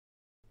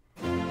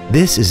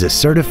This is a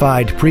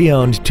certified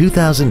pre-owned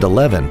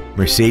 2011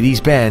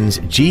 Mercedes-Benz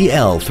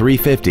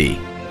GL350.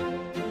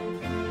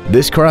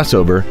 This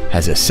crossover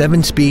has a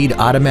 7-speed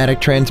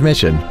automatic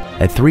transmission,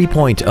 a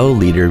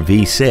 3.0-liter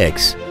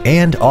V6,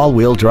 and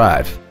all-wheel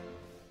drive.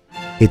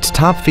 Its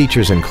top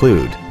features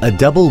include a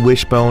double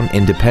wishbone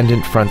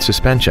independent front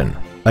suspension,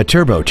 a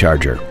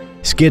turbocharger,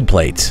 skid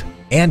plates,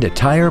 and a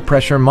tire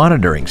pressure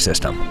monitoring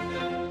system.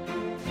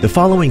 The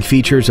following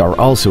features are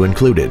also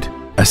included: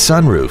 a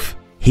sunroof,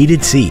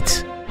 heated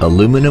seats,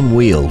 aluminum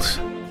wheels,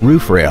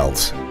 roof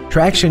rails,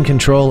 traction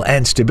control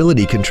and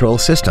stability control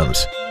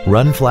systems,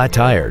 run-flat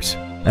tires,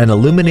 an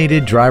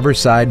illuminated driver's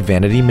side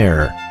vanity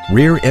mirror,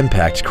 rear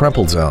impact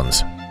crumple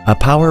zones, a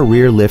power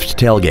rear lift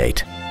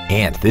tailgate,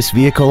 and this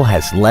vehicle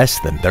has less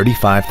than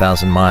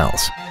 35,000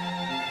 miles.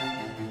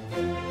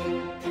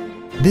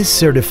 This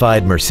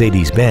certified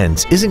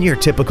Mercedes-Benz isn't your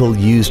typical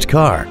used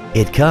car.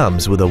 It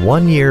comes with a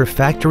 1-year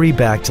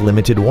factory-backed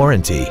limited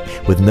warranty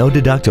with no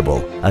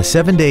deductible, a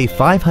 7-day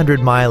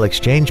 500-mile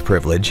exchange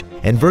privilege,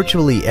 and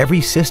virtually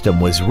every system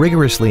was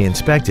rigorously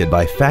inspected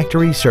by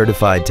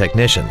factory-certified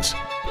technicians.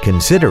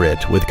 Consider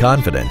it with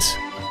confidence.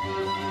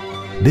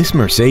 This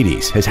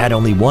Mercedes has had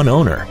only one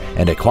owner,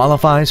 and it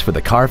qualifies for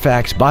the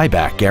Carfax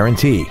buyback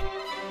guarantee.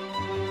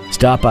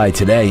 Stop by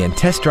today and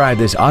test drive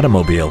this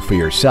automobile for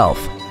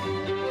yourself.